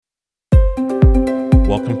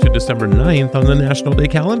welcome to December 9th on the National Day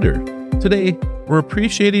calendar. Today, we're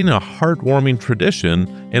appreciating a heartwarming tradition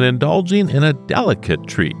and indulging in a delicate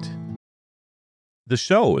treat. The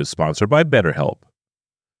show is sponsored by BetterHelp.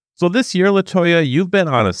 So this year, LaToya, you've been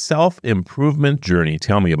on a self-improvement journey.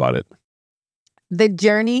 Tell me about it. The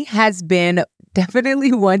journey has been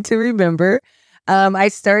definitely one to remember. I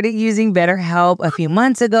started using BetterHelp a few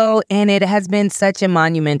months ago, and it has been such a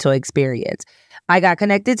monumental experience. I got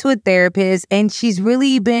connected to a therapist, and she's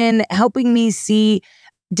really been helping me see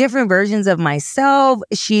different versions of myself.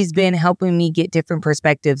 She's been helping me get different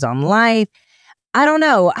perspectives on life. I don't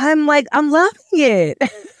know. I'm loving it.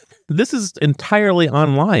 This is entirely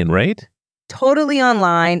online, right? Totally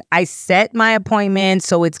online. I set my appointment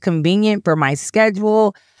so it's convenient for my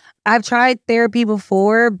schedule. I've tried therapy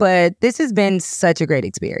before, but this has been such a great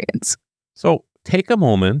experience. So take a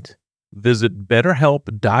moment, visit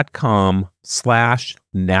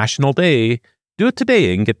betterhelp.com/National Day. Do it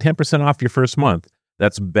today and get 10% off your first month.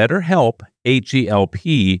 That's BetterHelp,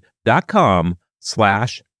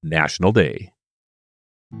 HELP.com/National Day.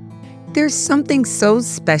 There's something so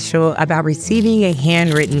special about receiving a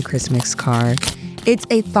handwritten Christmas card. It's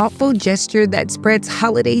a thoughtful gesture that spreads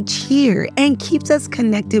holiday cheer and keeps us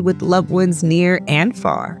connected with loved ones near and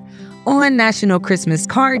far. On National Christmas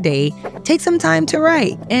Card Day, take some time to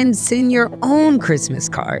write and send your own Christmas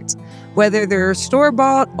cards. Whether they're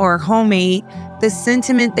store-bought or homemade, the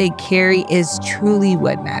sentiment they carry is truly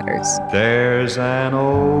what matters. There's an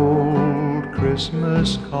old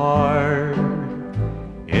Christmas card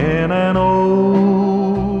in an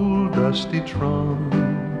old dusty trunk,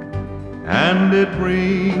 and it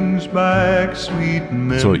brings back sweet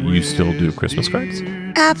memories. So you still do Christmas cards?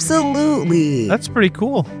 Absolutely. That's pretty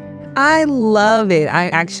cool. I love it. I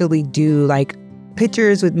actually do like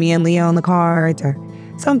pictures with me and Leo on the cards or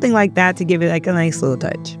something like that to give it like a nice little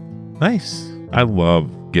touch. Nice. I love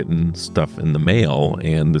getting stuff in the mail,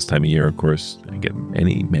 and this time of year, of course, I get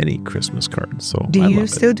many Christmas cards. So do I you love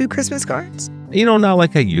still it. do Christmas cards? Not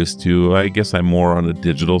like I used to. I guess I'm more on the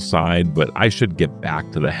digital side, but I should get back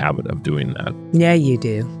to the habit of doing that. Yeah, you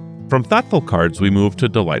do. From thoughtful cards, we move to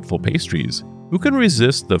delightful pastries. Who can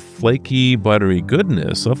resist the flaky, buttery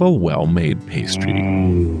goodness of a well-made pastry?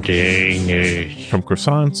 Danish. From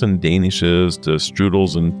croissants and danishes to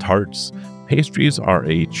strudels and tarts, pastries are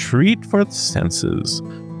a treat for the senses.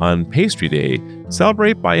 On Pastry Day,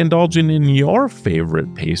 celebrate by indulging in your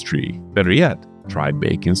favorite pastry. Better yet, try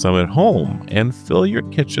baking some at home and fill your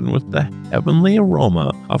kitchen with the heavenly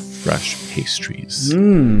aroma of fresh pastries.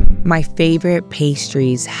 My favorite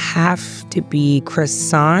pastries have to be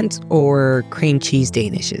croissants or cream cheese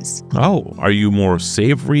danishes. Oh, are you more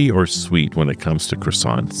savory or sweet when it comes to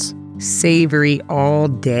croissants? Savory all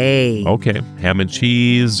day. Okay, ham and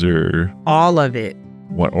cheese or All of it.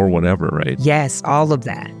 whatever, right? Yes, all of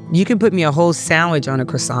that. You can put me a whole sandwich on a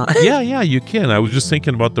croissant. Yeah, you can. I was just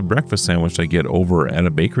thinking about the breakfast sandwich I get over at a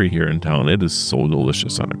bakery here in town. It is so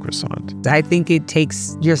delicious on a croissant. I think it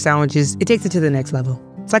takes your sandwiches, it takes it to the next level.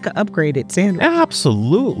 It's like an upgraded sandwich.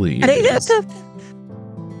 Absolutely.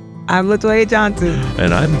 I'm LaToya Johnson.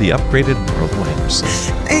 And I'm the upgraded Merle Anderson.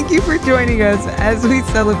 Thank you for joining us as we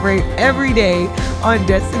celebrate every day on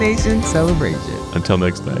Destination Celebration. Until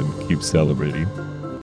next time, keep celebrating.